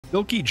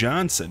Silky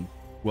Johnson,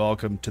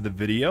 welcome to the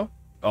video.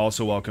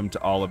 Also welcome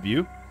to all of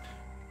you.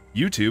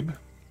 YouTube,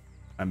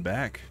 I'm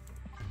back.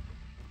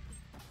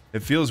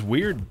 It feels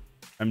weird.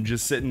 I'm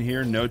just sitting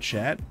here, no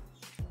chat,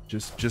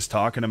 just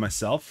talking to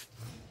myself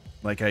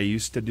like I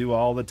used to do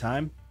all the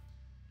time.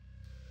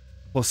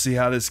 We'll see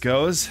how this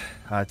goes.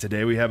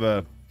 Today we have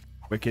a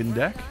Wiccan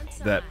deck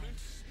that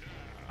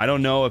I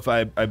don't know if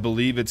I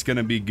believe it's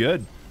gonna be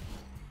good.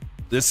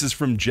 This is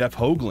from Jeff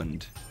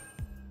Hoagland.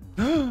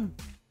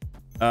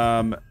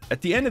 At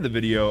the end of the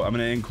video, I'm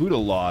gonna include a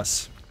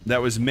loss that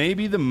was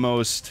maybe the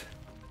most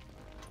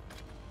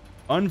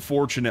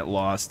unfortunate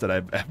loss that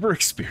I've ever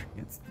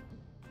experienced.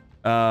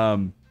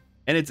 And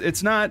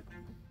it's not.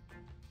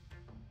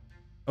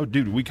 Oh,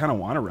 dude, we kind of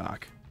want to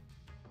rock.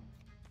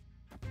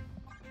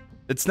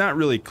 It's not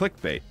really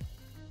clickbait.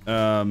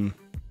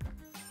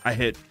 I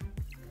hit.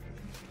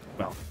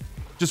 Well,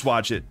 just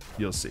watch it.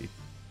 You'll see.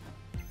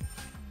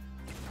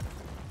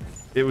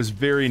 It was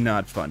very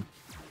not fun.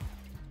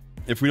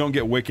 If we don't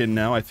get Wiccan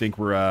now, I think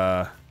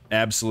we're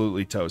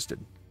absolutely toasted.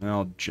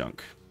 Well,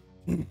 junk.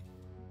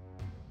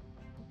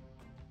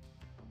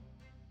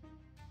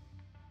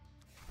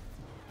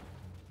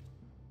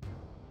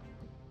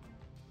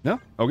 No?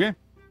 Okay.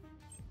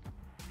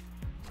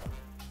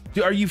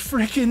 Dude, are you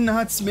freaking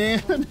nuts,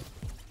 man?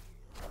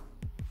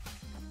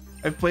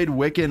 I've played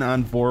Wiccan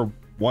on 4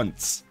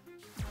 once.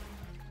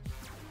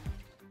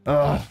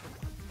 Ugh.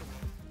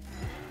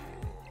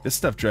 This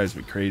stuff drives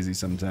me crazy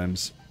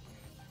sometimes.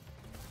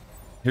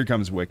 Here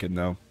comes Wiccan,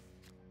 though.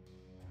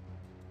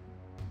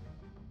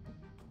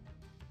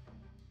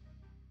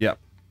 Yep.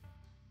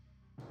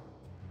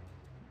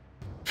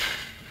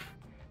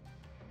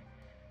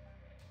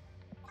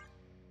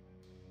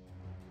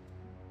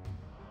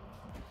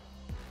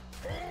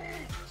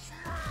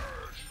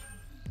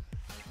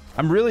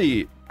 I'm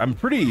pretty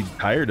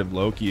tired of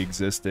Loki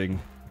existing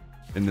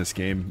in this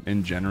game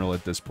in general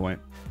at this point.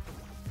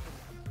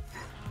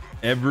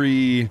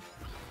 Every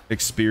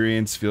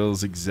experience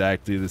feels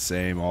exactly the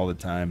same all the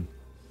time.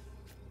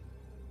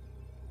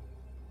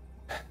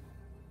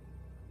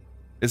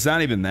 It's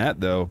not even that,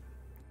 though.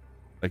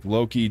 Like,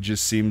 Loki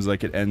just seems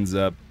like it ends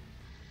up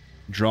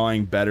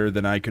drawing better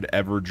than I could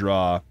ever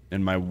draw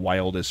in my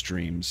wildest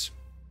dreams.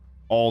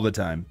 All the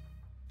time.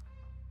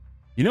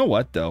 You know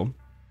what, though?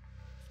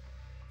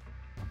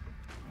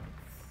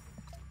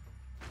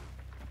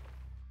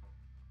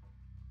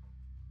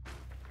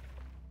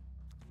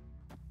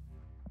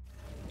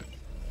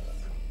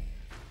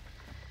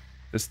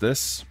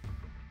 This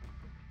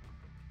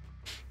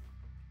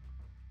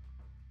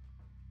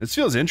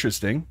feels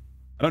interesting.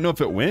 I don't know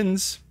if it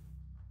wins,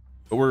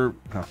 but we're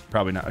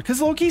probably not,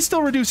 because Loki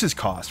still reduces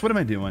cost. What am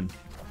I doing?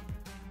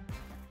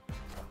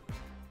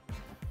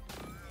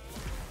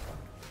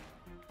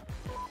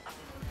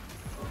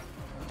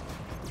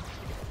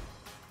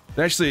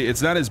 Actually,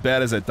 it's not as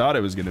bad as I thought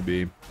it was going to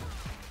be.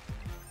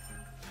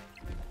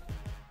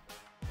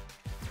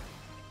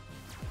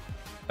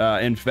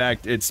 In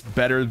fact, it's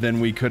better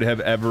than we could have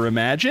ever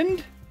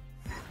imagined.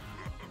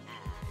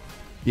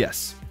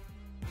 Yes.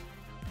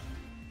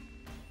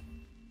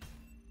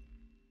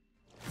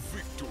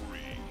 Victory.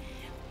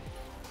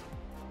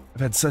 I've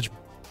had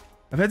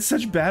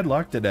such bad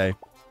luck today.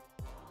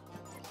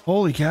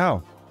 Holy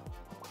cow.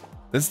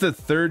 This is the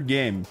 3rd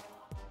game.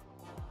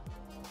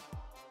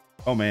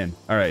 Oh man.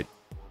 All right.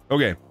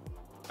 Okay.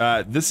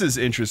 This is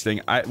interesting.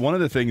 One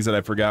of the things that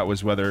I forgot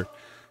was whether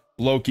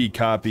Loki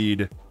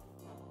copied,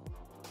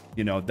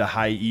 you know, the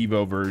high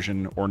Evo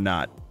version or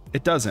not.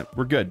 It doesn't.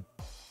 We're good.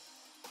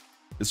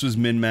 This was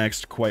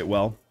min-maxed quite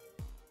well.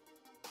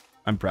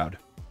 I'm proud.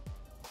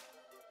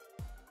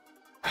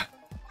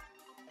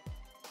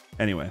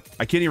 Anyway,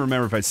 I can't even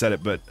remember if I said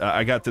it, but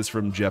I got this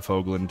from Jeff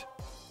Hoagland,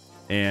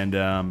 and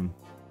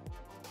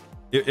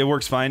it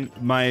works fine.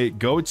 My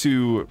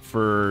go-to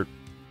for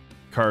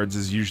cards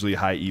is usually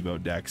high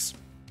Evo decks.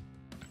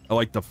 I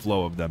like the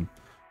flow of them.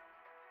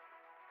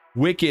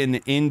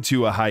 Wiccan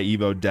into a high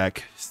Evo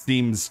deck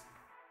seems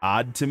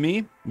odd to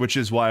me, which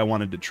is why I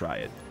wanted to try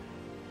it.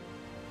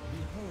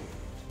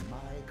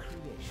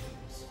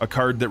 A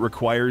card that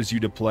requires you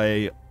to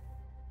play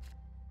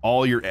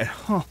all your...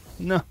 Oh,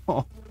 no.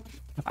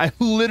 I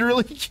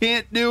literally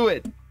can't do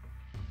it.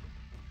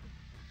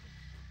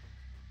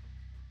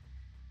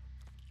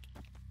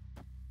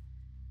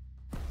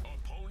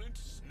 Opponent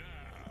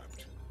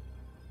snapped.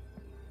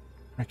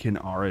 I can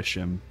Arish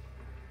him.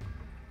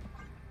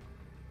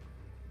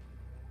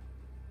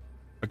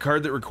 A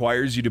card that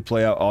requires you to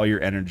play out all your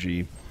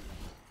energy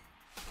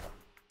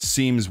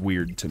seems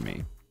weird to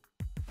me.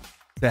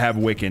 To have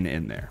Wiccan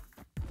in there.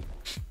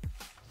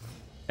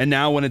 And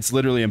now when it's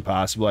literally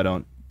impossible, I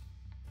don't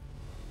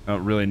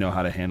really know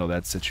how to handle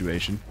that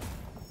situation.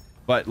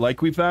 But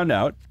like we found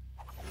out,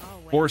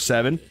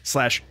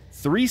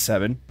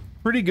 4/7/3/7,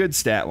 pretty good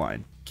stat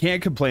line.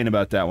 Can't complain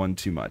about that one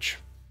too much.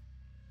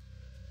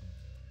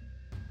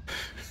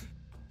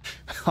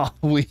 All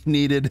we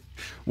needed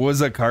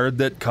was a card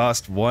that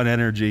cost 1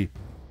 energy.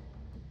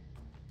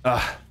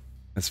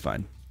 That's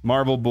fine.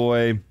 Marble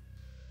Boy.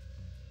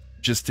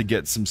 just to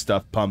get some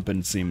stuff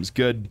pumping seems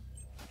good.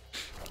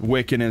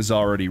 Wiccan is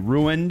already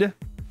ruined.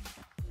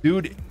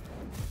 Dude,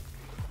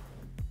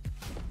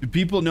 do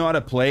people know how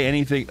to play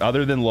anything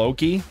other than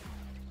Loki?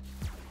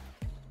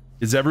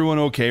 Is everyone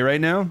okay right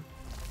now?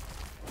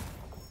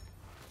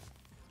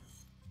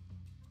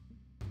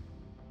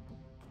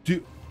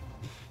 Dude.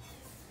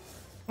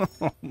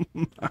 Oh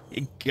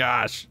my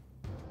gosh.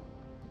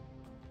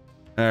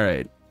 All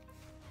right.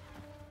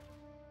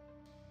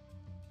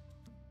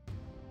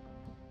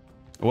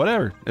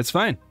 Whatever. It's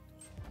fine.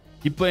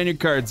 Keep playing your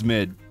cards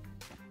mid.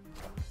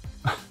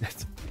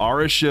 It's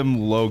Arisham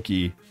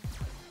Loki.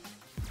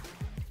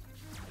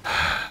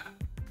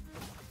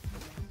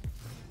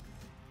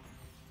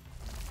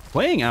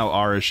 Playing out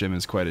Arisham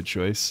is quite a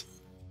choice.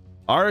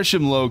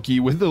 Arisham Loki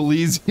with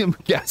Elysium,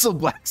 Castle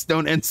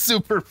Blackstone, and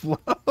Superflow.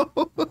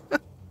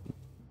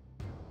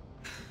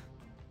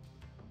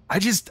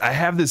 I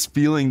have this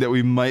feeling that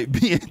we might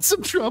be in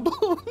some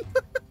trouble.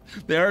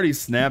 They already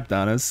snapped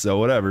on us, so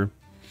whatever.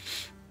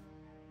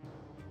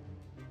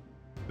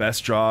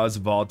 Best draws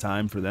of all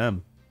time for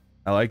them.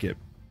 I like it.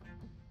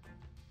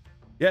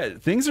 Yeah,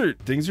 things are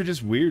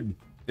just weird.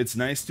 It's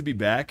nice to be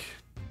back,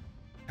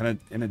 kind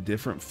of in a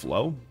different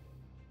flow.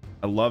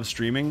 I love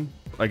streaming,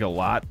 like, a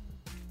lot.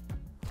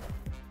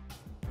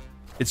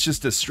 It's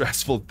just a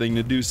stressful thing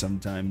to do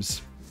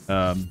sometimes.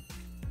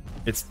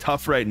 It's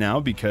tough right now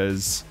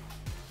because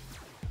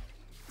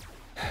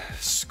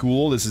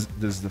school, this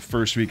is the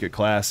first week of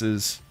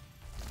classes.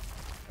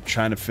 I'm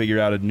trying to figure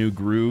out a new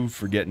groove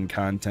for getting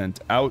content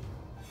out.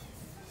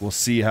 We'll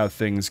see how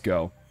things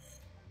go.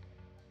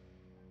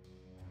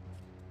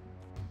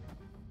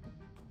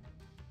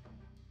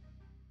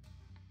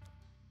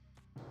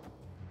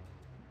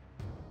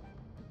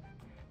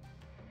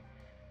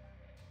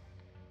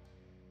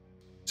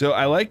 So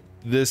I like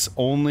this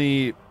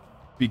only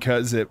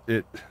because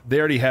they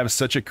already have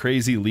such a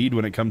crazy lead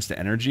when it comes to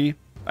energy.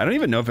 I don't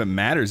even know if it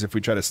matters if we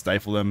try to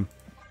stifle them.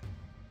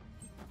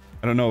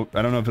 I don't know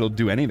if it'll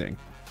do anything.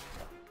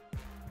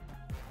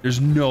 There's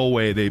no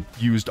way they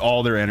used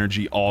all their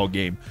energy all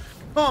game.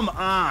 Come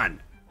on.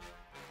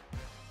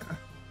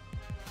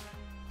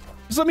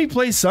 Just let me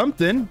play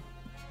something.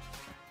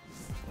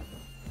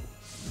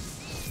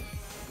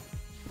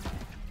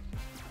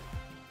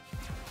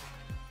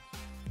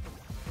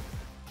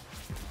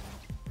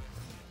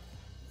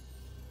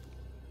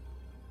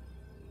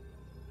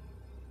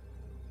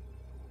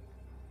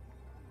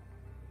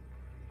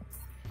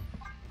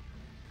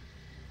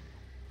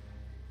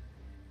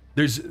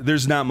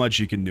 There's not much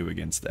you can do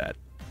against that.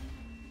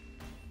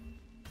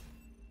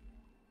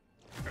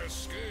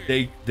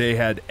 They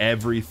had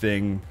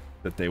everything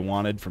that they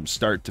wanted from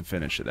start to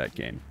finish of that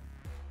game.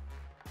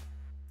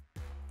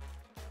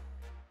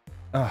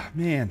 Oh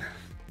man.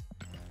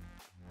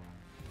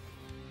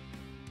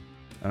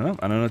 I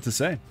don't know what to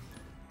say.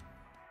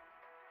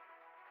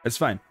 It's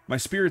fine. My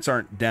spirits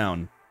aren't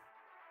down.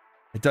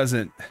 It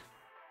doesn't.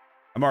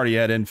 I'm already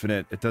at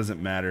infinite. It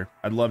doesn't matter.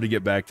 I'd love to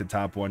get back to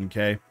top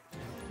 1K.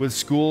 With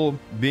school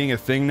being a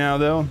thing now,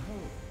 though,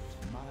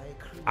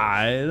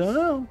 I don't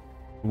know.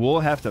 We'll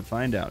have to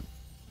find out.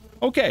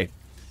 Okay.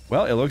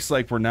 Well, it looks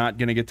like we're not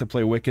going to get to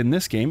play Wiccan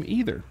this game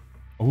either.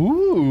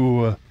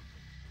 Ooh.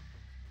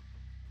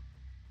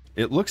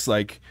 It looks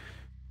like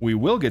we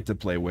will get to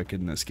play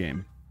Wiccan this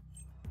game.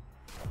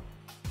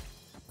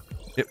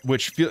 It's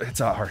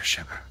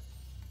Arisham.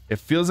 It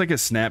feels like a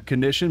snap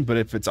condition, but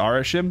if it's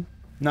Arisham,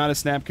 not a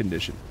snap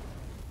condition.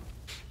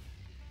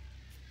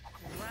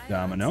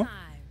 Domino.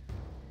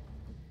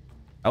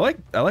 I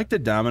like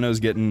that Domino's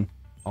getting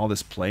all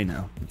this play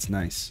now. It's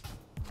nice.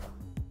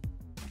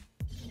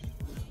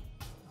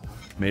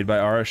 Made by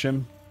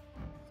Arisham.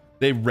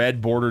 They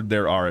red bordered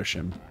their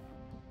Arisham.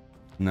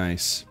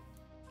 Nice.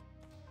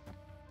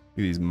 Look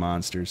at these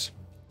monsters.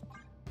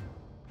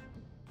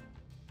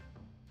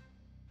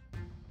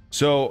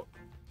 So,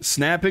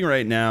 snapping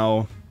right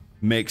now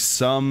makes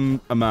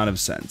some amount of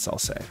sense, I'll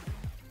say.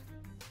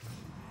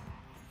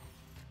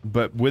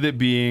 But with it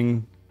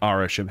being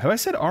Arisham. Have I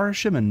said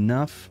Arisham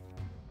enough?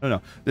 I don't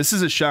know. This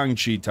is a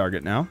Shang-Chi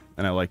target now,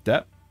 and I like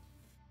that.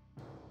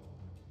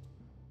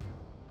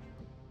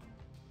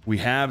 We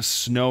have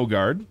Snow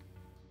Guard.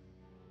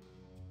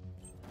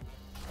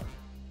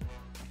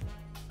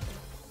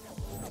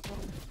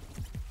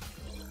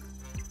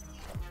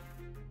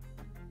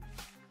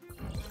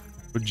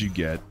 What'd you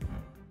get?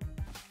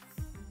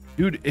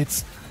 Dude,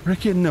 it's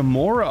freaking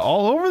Namora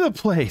all over the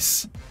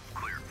place.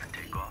 Clear for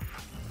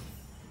takeoff.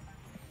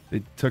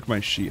 They took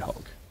my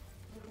She-Hulk.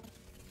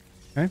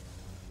 Okay.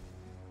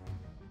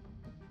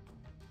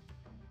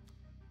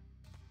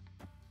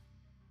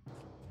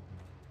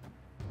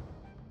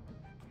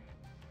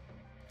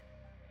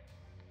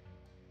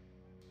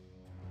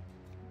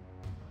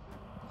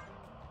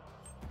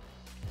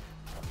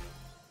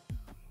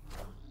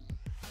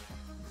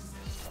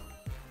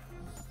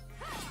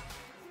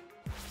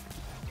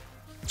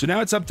 So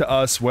now it's up to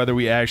us whether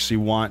we actually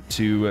want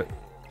to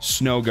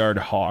Snow Guard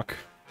Hawk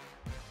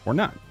or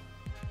not.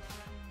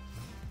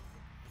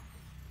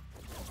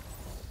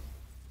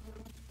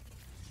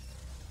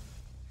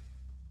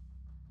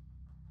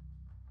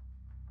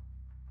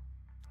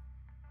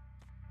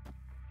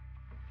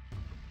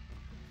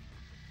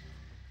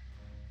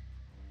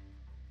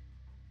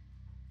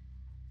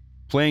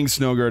 Playing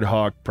Snowguard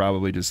Hawk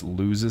probably just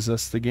loses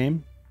us the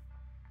game.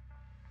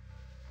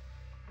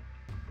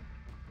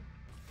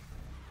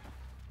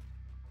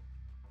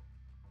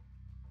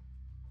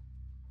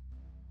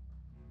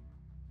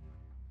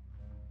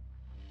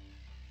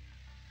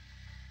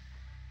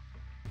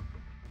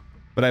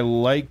 But I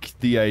like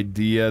the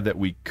idea that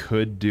we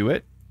could do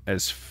it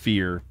as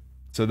fear.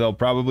 So they'll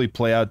probably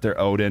play out their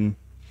Odin,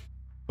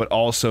 but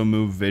also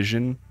move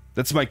Vision.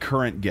 That's my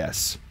current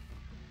guess.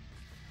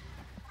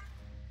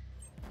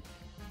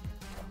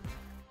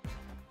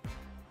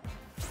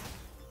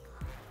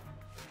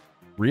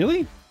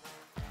 Really?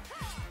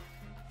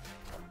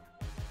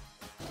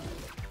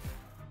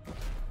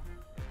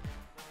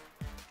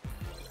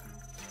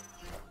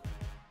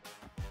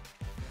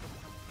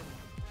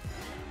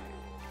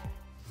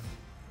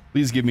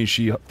 Please give me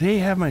She-Hulk. They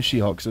have my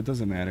She-Hulk, so it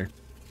doesn't matter.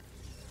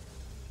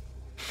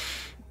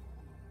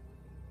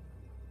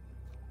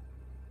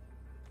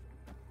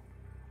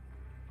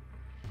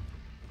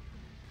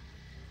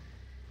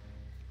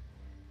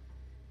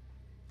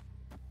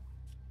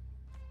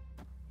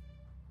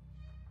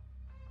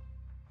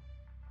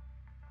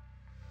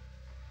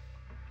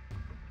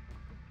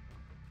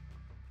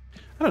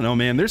 I don't know,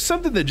 man. There's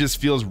something that just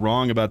feels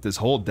wrong about this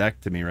whole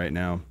deck to me right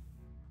now.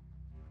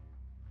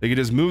 They could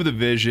just move the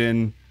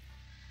Vision,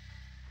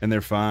 and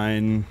they're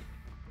fine.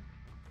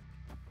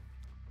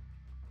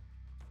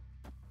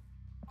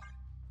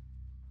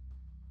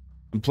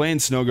 I'm playing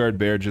Snowguard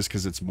Bear just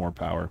because it's more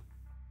power.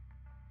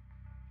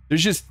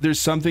 There's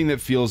something that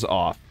feels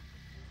off.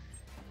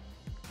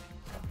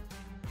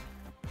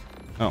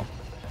 Oh.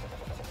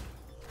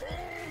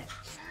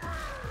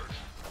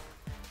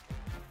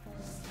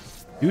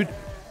 Dude,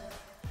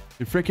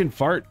 your freaking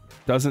fart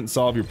doesn't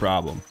solve your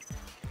problem.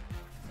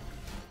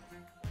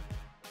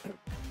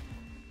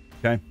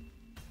 Okay.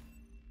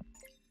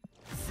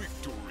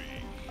 Victory.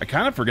 I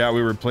kind of forgot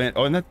we were playing.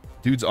 Oh, and that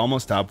dude's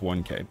almost top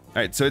 1K. All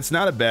right, so it's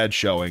not a bad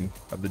showing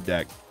of the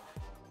deck.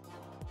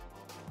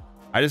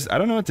 I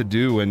don't know what to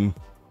do when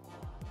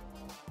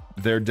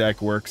their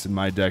deck works and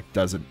my deck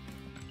doesn't.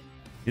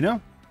 You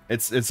know,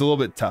 it's a little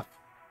bit tough.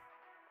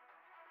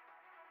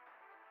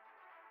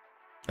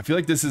 I feel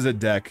like this is a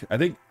deck. I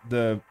think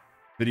the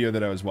video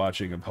that I was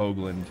watching of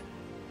Hoagland,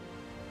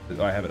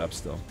 oh, I have it up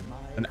still,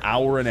 an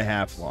hour and a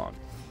half long.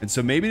 And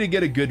so maybe to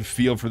get a good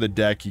feel for the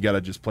deck, you got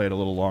to just play it a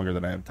little longer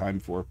than I have time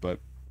for, but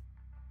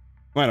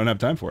well, I don't have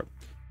time for it.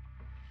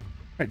 All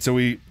right, so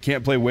we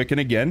can't play Wiccan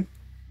again.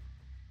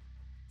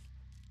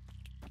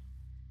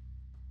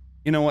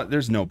 You know what?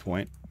 There's no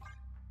point.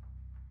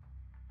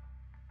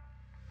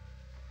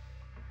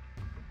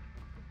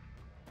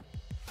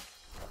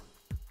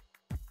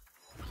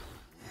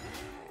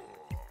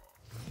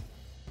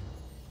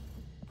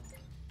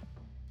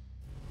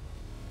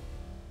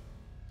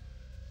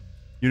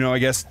 You know, I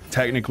guess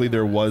technically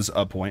there was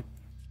a point.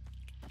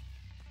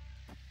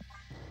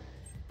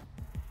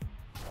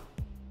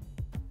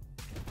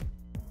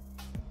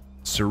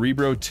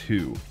 Cerebro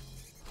 2.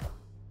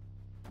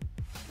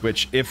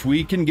 Which, if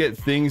we can get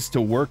things to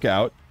work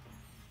out,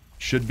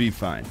 should be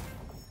fine.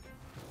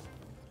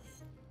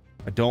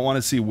 I don't want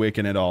to see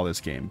Wiccan at all this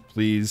game.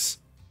 Please,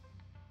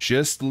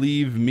 just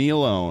leave me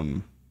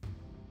alone.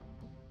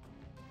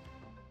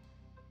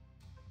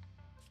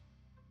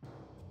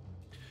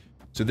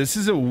 So this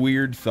is a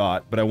weird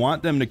thought, but I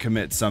want them to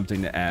commit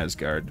something to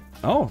Asgard.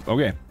 Oh,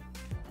 okay.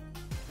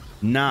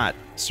 Not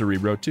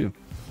Cerebro 2.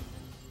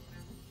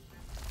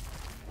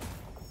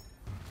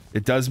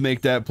 It does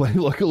make that play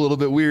look a little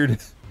bit weird.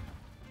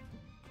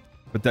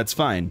 But that's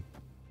fine.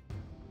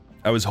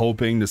 I was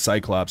hoping to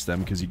Cyclops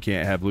them because you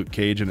can't have Luke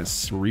Cage and a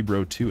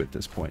Cerebro 2 at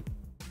this point.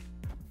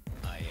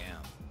 I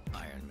am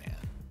Iron Man.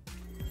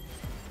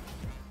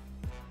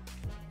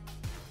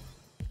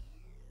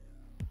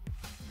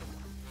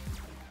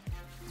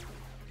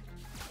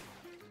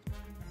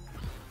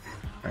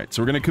 Alright,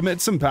 so we're going to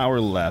commit some power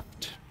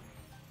left.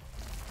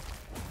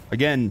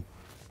 Again,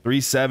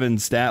 3-7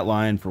 stat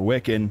line for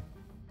Wiccan.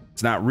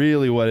 It's not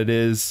really what it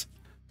is,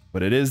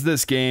 but it is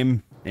this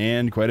game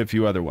and quite a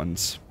few other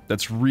ones.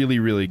 That's really,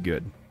 really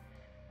good.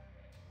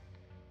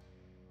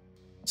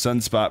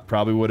 Sunspot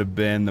probably would have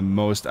been the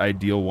most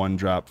ideal one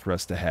drop for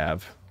us to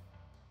have.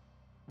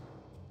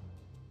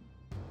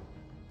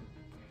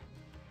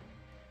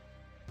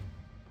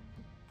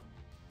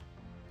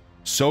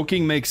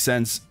 Soaking makes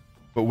sense,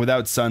 but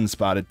without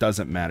Sunspot, it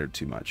doesn't matter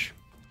too much.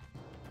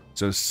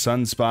 So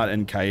Sunspot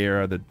and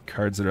Kyra are the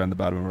cards that are on the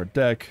bottom of our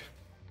deck.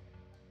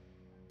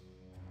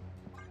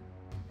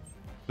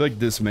 I feel like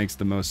this makes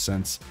the most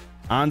sense.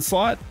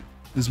 Onslaught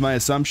is my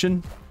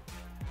assumption.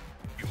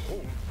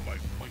 Behold my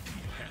mighty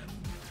hand.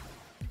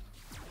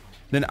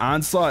 Then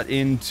Onslaught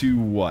into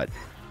what?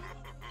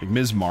 Like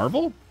Ms.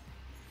 Marvel?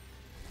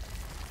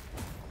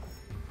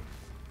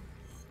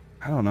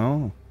 I don't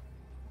know.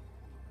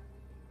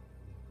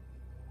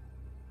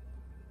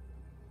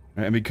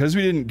 And because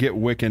we didn't get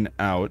Wiccan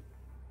out,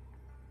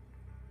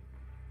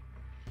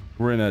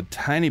 we're in a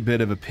tiny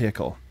bit of a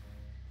pickle.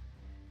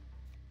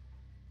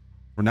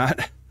 We're not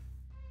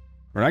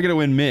going to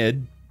win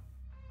mid,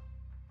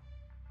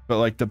 but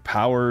like the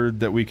power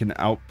that we can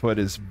output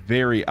is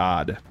very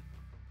odd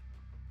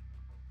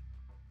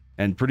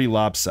and pretty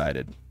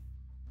lopsided.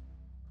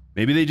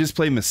 Maybe they just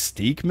play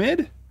Mystique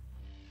mid?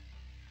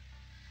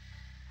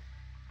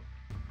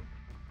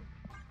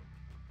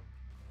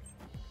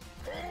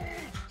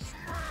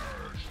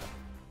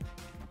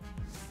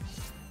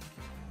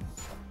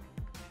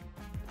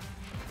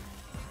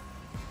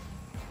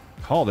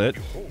 Called it.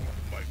 Behold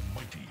my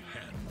mighty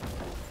hand.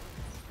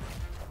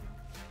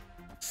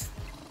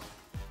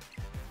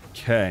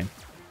 Okay.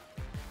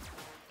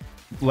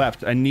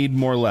 Left. I need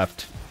more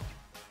left.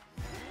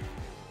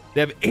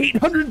 They have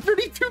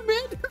 832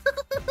 mid?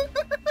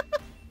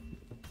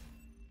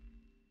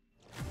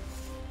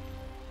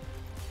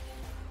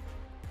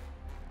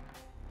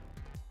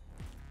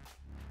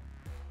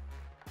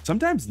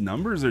 Sometimes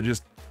numbers are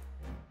just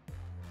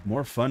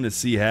more fun to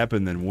see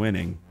happen than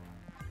winning.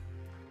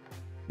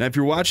 Now, if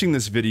you're watching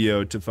this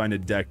video to find a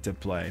deck to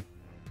play,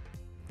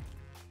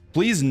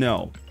 please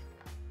know,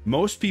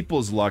 most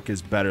people's luck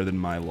is better than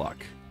my luck.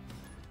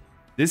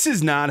 This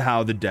is not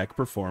how the deck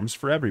performs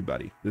for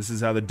everybody. This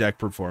is how the deck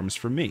performs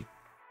for me.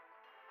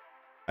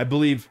 I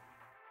believe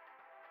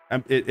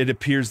it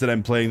appears that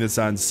I'm playing this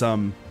on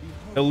some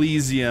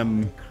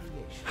Elysium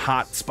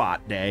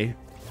hotspot day.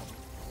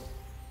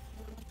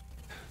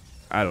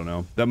 I don't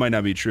know. That might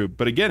not be true.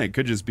 But again, it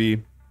could just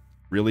be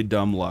really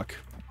dumb luck.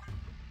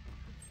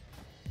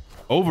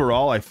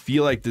 Overall, I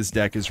feel like this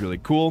deck is really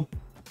cool.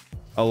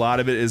 A lot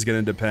of it is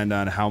going to depend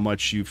on how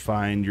much you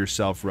find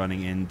yourself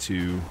running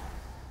into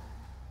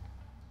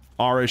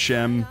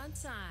RSM,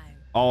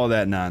 all of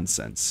that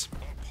nonsense.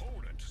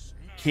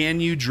 Can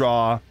you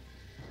draw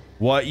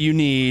what you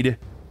need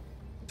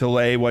to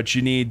lay what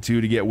you need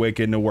to get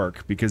Wiccan to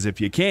work? Because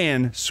if you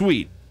can,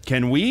 sweet.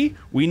 Can we?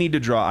 We need to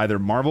draw either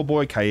Marvel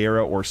Boy,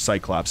 Kyera, or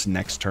Cyclops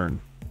next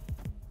turn.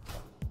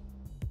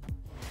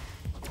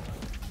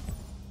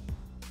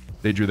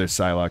 They drew their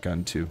Psylocke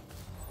on 2.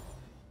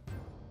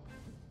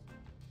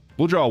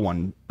 We'll draw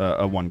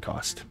a 1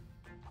 cost.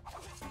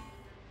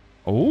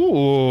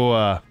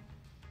 Oh.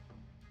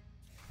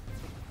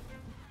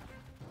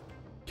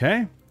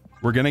 Okay.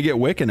 We're going to get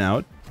Wiccan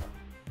out.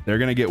 They're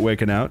going to get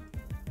Wiccan out.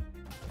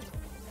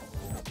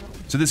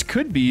 So this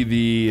could be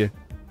the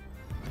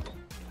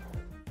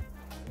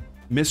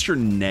Mr.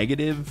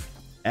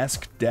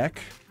 Negative-esque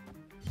deck.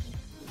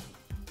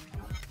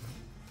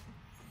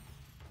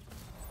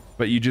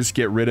 But you just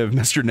get rid of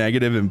Mr.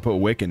 Negative and put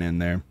Wiccan in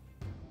there.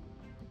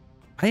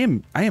 I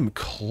am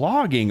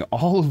clogging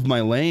all of my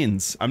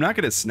lanes. I'm not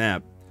going to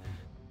snap.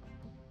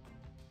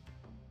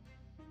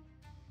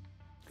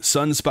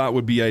 Sunspot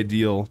would be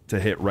ideal to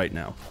hit right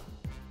now.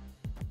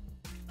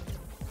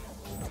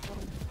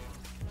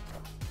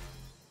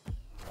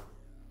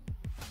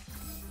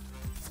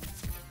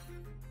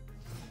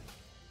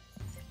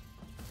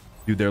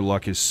 Dude, their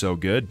luck is so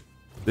good.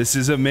 This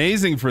is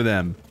amazing for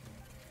them.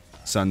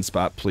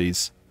 Sunspot,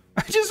 please.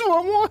 I just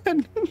want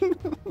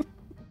one.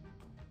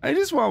 I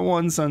just want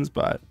one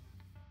Sunspot.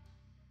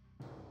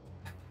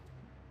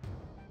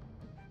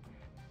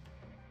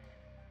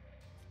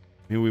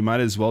 I mean, we might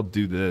as well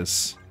do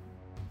this.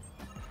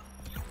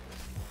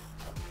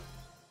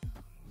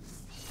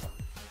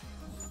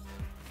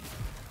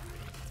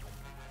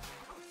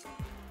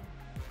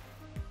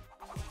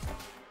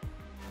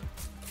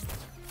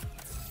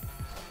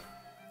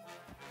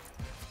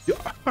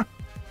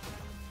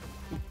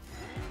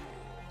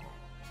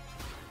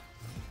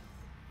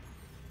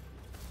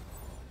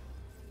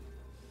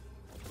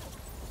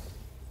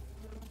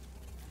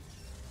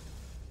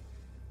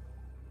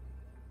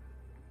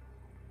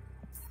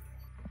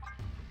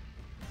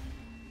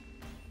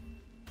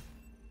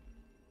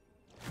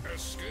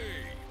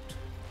 Escaped.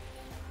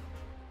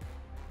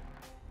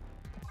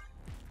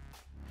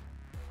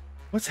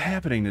 What's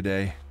happening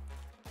today?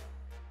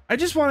 I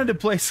just wanted to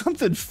play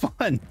something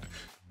fun.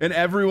 And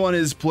everyone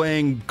is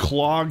playing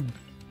clogged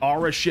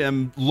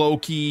Arishem,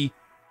 Loki,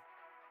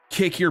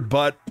 kick your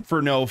butt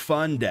for no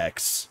fun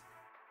decks.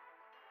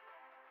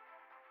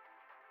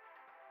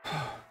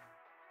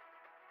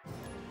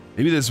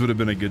 Maybe this would have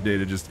been a good day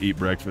to just eat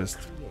breakfast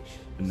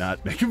and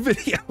not make a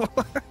video.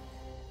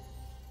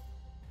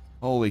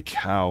 Holy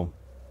cow.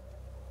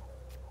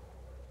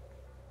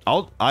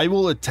 I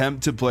will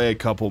attempt to play a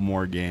couple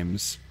more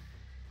games.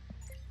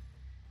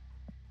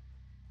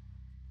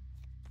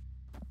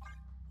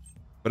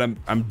 But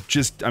I'm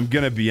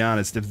gonna be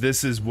honest, if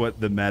this is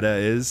what the meta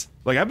is,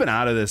 like I've been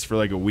out of this for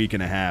like a week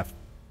and a half.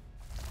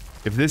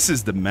 If this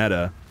is the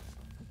meta.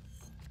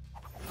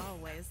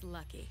 Always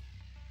lucky.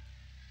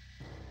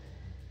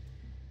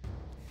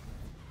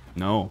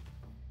 No.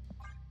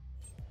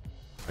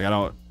 Like I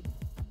don't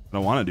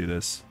want to do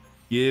this.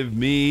 Give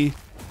me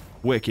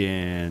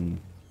Wiccan.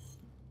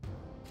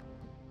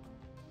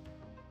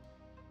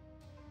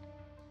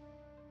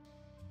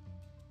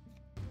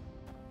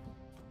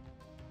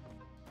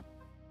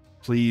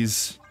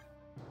 Please.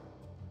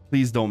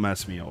 Please don't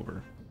mess me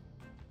over.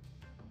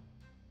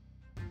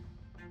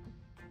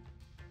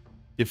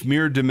 If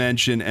Mirror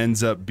Dimension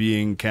ends up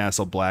being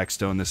Castle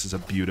Blackstone, this is a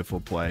beautiful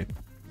play.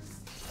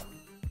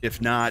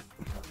 If not,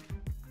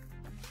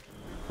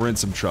 we're in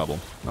some trouble.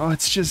 Oh,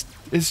 it's just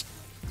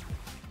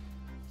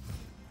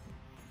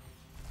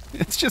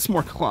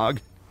more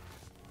clog.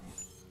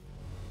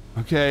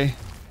 Okay.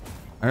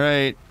 All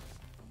right.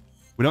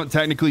 We don't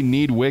technically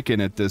need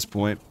Wiccan at this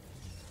point.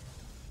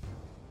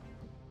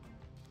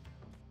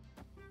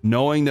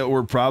 Knowing that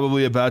we're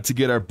probably about to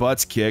get our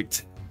butts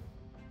kicked,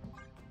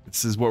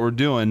 this is what we're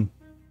doing.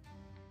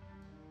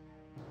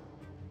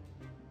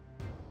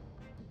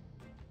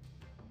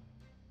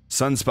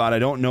 Sunspot, I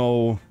don't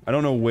know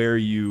where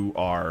you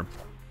are.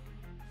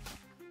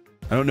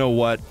 I don't know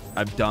what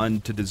I've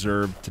done to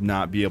deserve to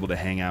not be able to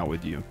hang out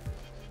with you.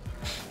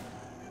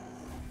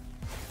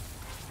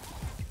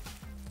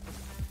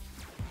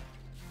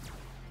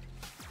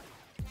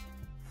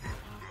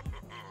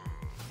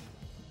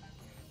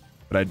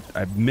 But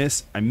I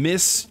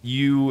miss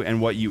you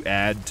and what you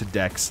add to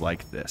decks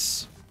like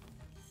this.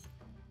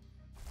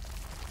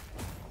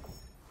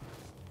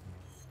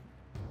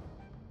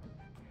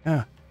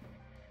 Yeah.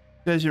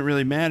 Doesn't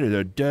really matter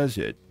though, does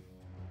it?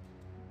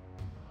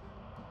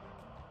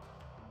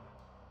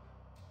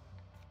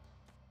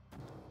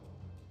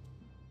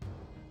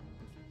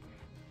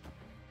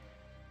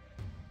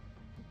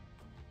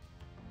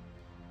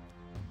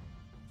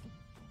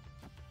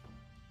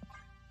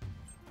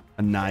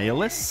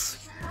 Annihilus.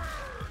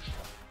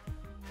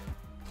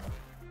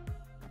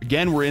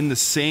 Again, we're in the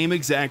same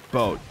exact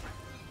boat.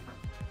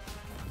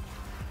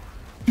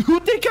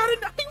 Dude, they got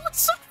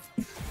Annihilus!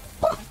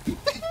 Oh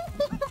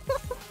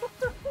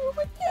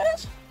my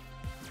gosh.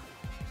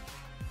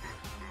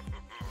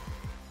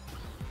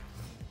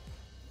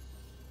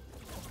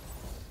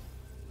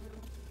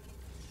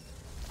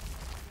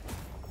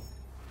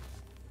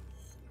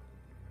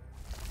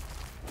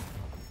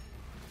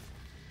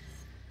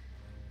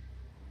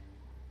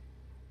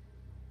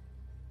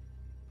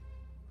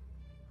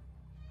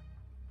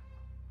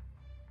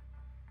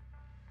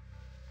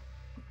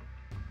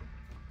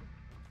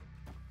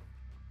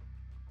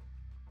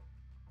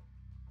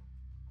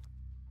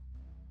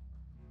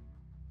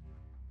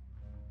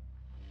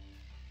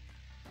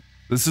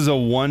 This is a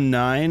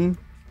 1-9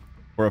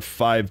 or a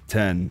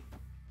 5-10.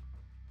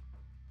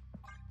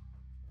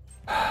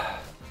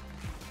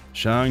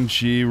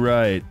 Shang-Chi,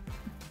 right.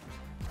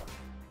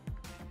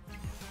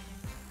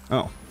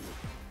 Oh.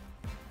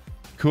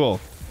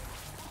 Cool.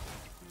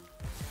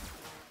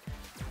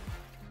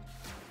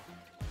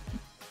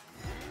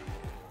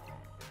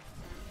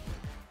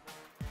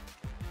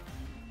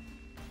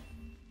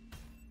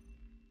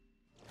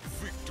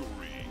 Victory.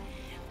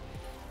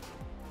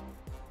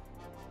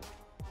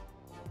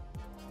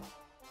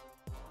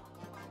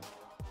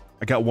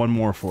 I got one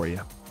more for you.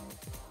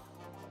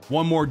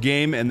 One more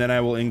game, and then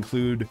I will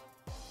include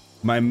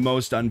my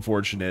most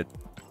unfortunate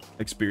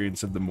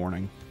experience of the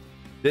morning.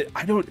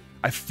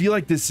 I feel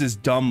like this is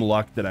dumb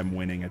luck that I'm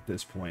winning at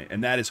this point,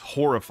 and that is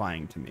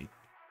horrifying to me.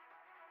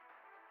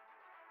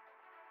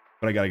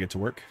 But I gotta get to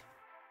work.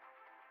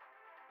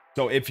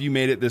 So if you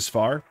made it this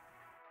far,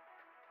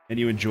 and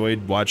you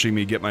enjoyed watching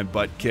me get my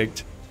butt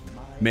kicked,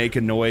 make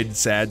annoyed,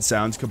 sad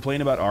sounds,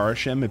 complain about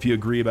Arashim, if you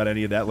agree about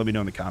any of that, let me know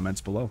in the comments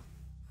below.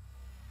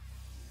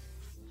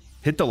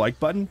 Hit the like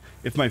button.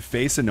 If my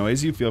face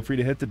annoys you, feel free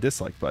to hit the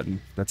dislike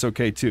button. That's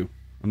okay too.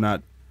 I'm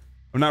not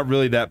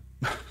really that.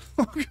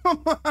 Oh,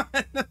 come on.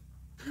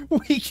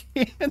 We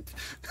can't.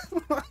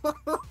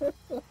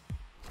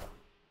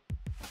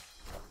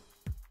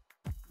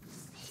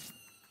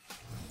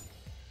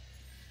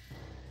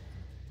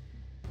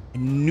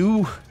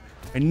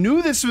 I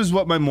knew this was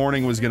what my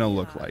morning was gonna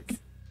look like.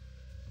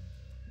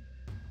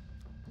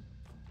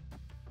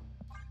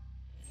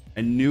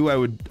 I knew I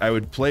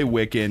would play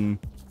Wiccan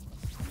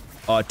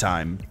a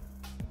time.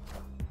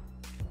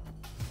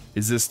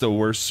 Is this the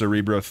worst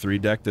Cerebro 3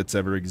 deck that's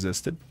ever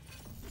existed?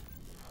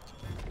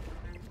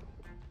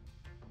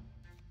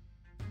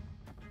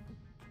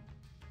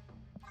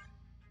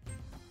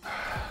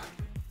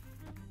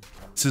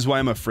 This is why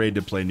I'm afraid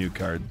to play new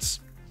cards.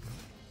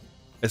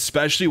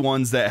 Especially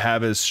ones that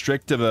have as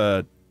strict of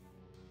a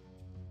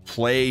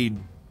play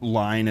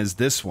line as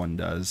this one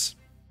does.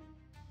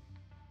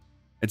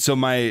 And so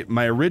my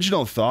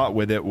original thought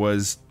with it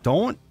was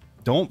don't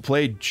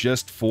play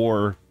just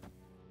for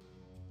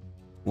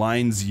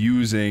lines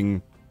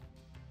using,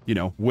 you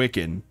know,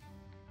 Wiccan.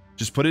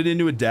 Just put it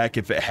into a deck.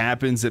 If it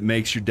happens, it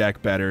makes your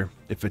deck better.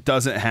 If it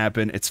doesn't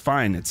happen, it's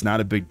fine. It's not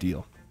a big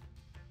deal.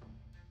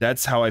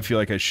 That's how I feel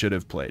like I should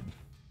have played.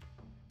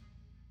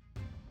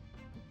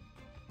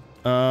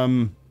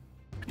 I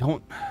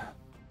don't...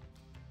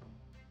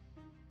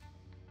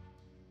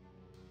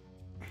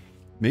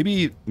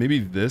 Maybe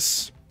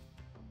this...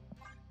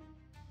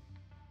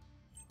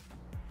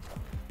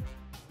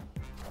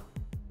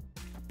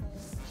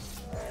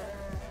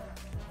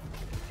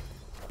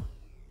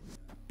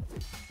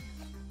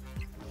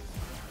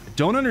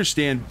 Don't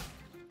understand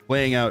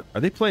playing out.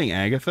 Are they playing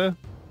Agatha?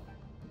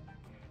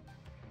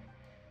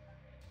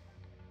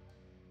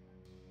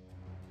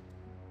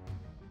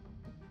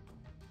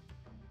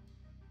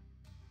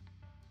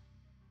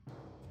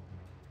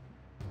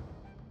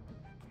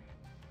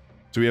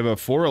 So we have a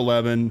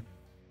 411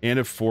 and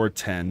a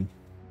 410.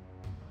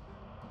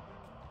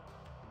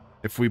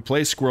 If we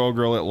play Squirrel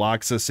Girl, it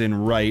locks us in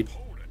right.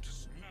 Opponent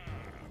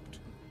snapped.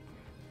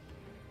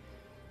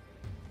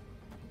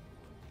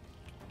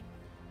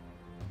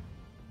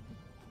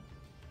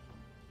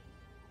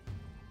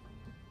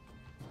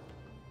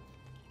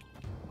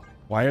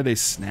 Why are they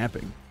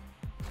snapping?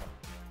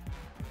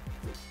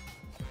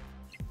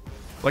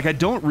 Like, I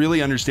don't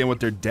really understand what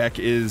their deck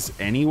is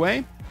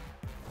anyway.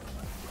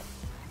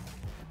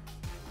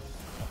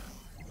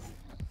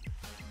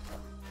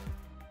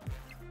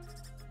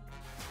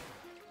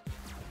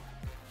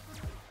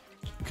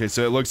 Okay,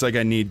 so it looks like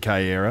I need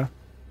Kyera.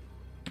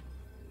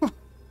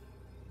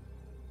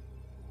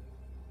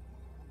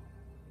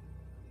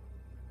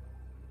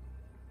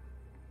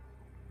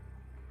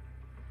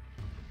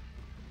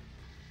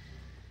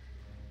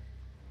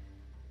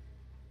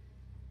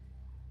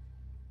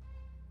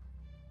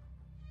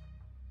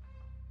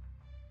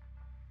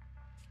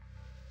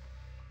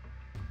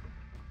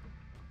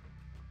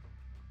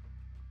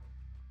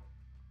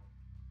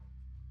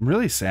 I'm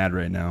really sad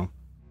right now,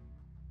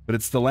 but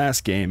it's the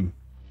last game.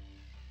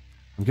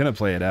 I'm gonna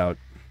play it out.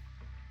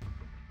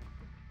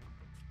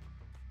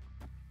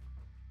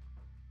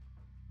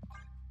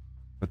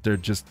 But they're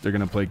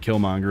gonna play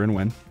Killmonger and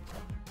win.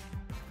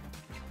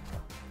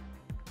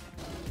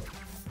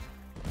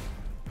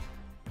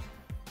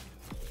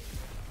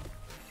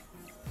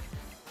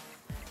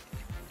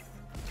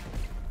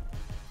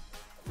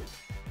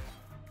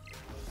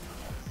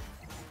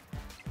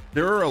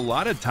 There are a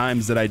lot of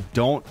times that I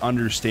don't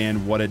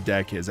understand what a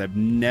deck is. I've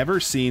never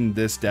seen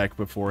this deck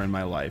before in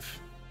my life.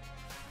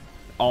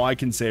 All I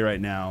can say right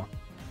now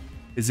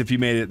is if you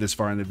made it this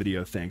far in the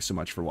video, thanks so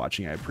much for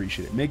watching. I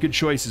appreciate it. Make good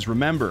choices.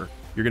 Remember,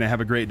 you're going to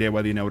have a great day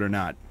whether you know it or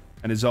not.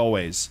 And as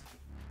always,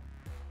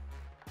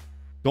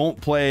 don't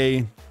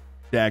play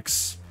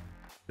decks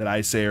that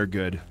I say are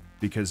good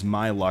because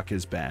my luck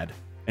is bad.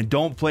 And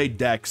don't play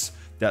decks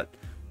that...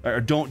 Or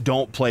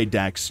don't play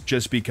decks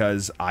just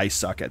because I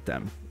suck at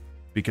them.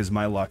 Because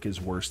my luck is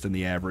worse than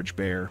the average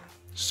bear.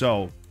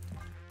 So,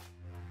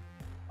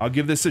 I'll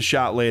give this a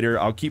shot later.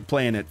 I'll keep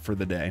playing it for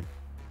the day.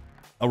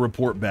 I'll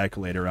report back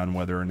later on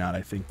whether or not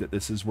I think that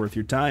this is worth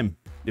your time.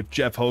 If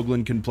Jeff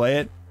Hoagland can play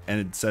it and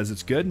it says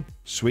it's good,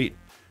 sweet.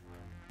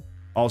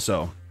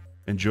 Also,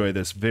 enjoy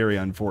this very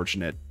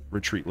unfortunate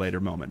retreat later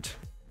moment.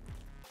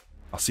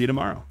 I'll see you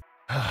tomorrow.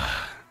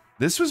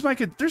 This was my...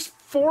 There's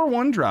 4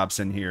 1-drops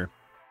in here.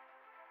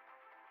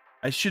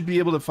 I should be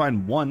able to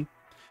find one.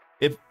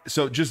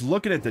 So just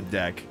looking at the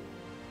deck,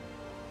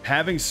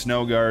 having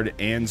Snowguard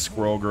and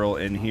Squirrel Girl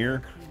in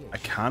here, I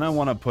kind of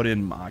want to put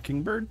in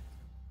Mockingbird.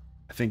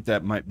 I think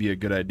that might be a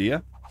good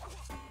idea.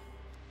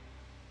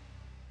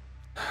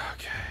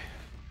 Okay.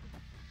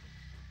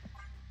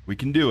 We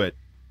can do it.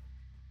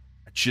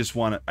 I just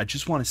want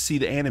to see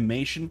the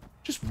animation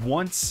just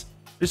once.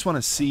 I just want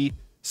to see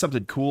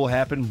something cool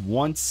happen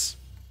once.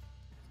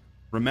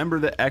 Remember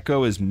the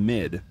Echo is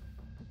mid.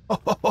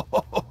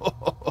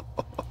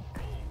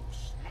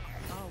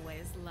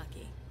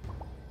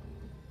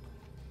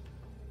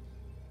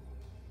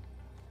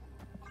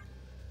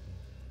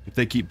 If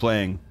they keep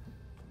playing.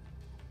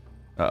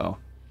 Uh-oh.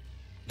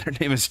 Their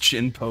name is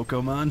Chin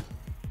Pokemon?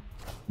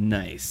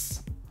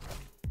 Nice.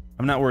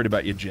 I'm not worried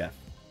about you, Jeff.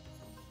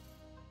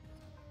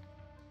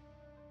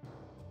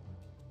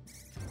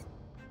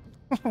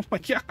 Oh my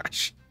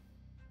gosh.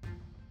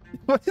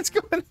 What is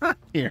going on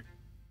here?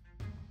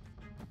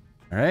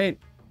 Alright.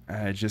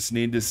 I just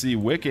need to see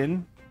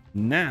Wiccan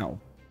now.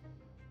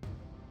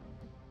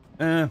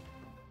 No?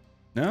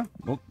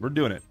 Well, we're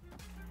doing it.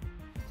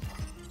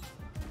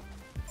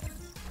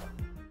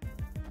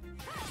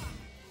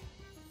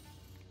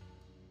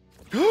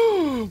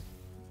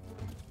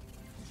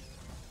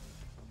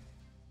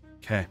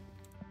 Okay,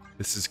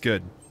 this is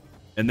good.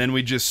 And then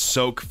we just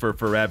soak for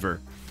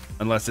forever,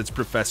 unless it's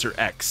Professor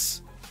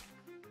X.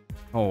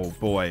 Oh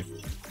boy.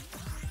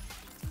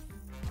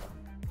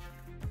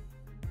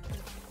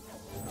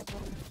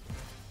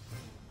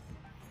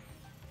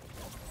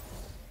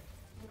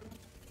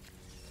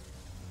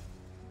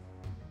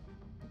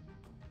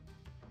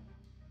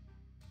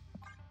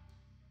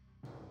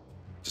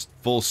 Just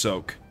full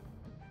soak.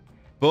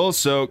 Full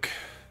soak.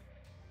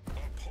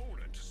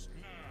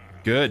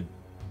 Good.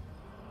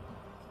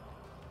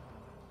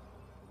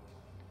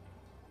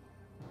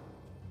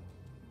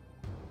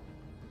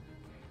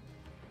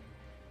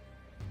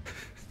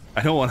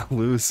 I don't want to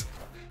lose.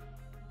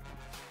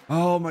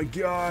 Oh my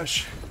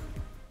gosh.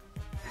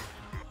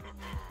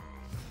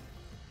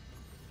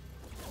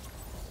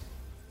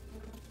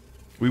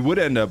 We would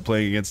end up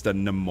playing against a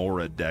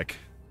Namora deck.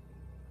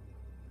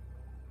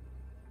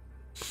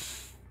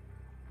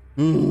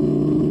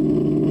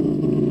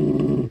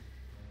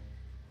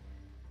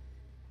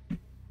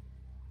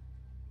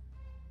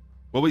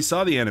 Well, we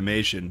saw the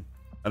animation.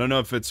 I don't know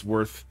if it's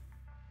worth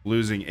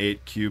losing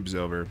 8 cubes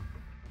over.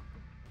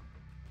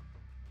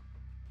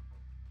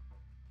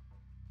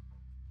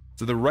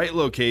 So the right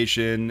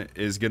location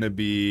is going to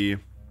be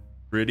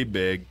pretty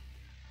big.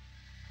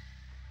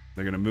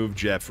 They're going to move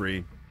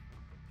Jeffrey.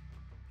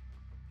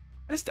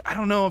 I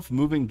don't know if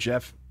moving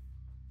Jeff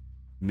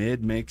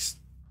mid makes...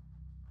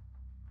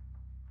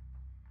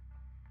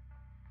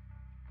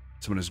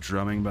 Someone is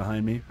drumming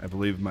behind me. I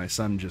believe my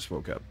son just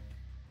woke up.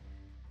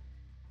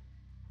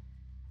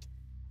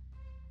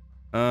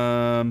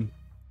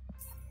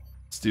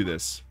 Let's do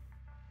this.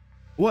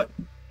 What?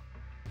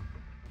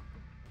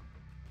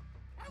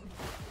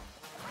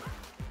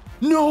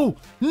 No!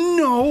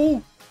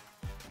 No!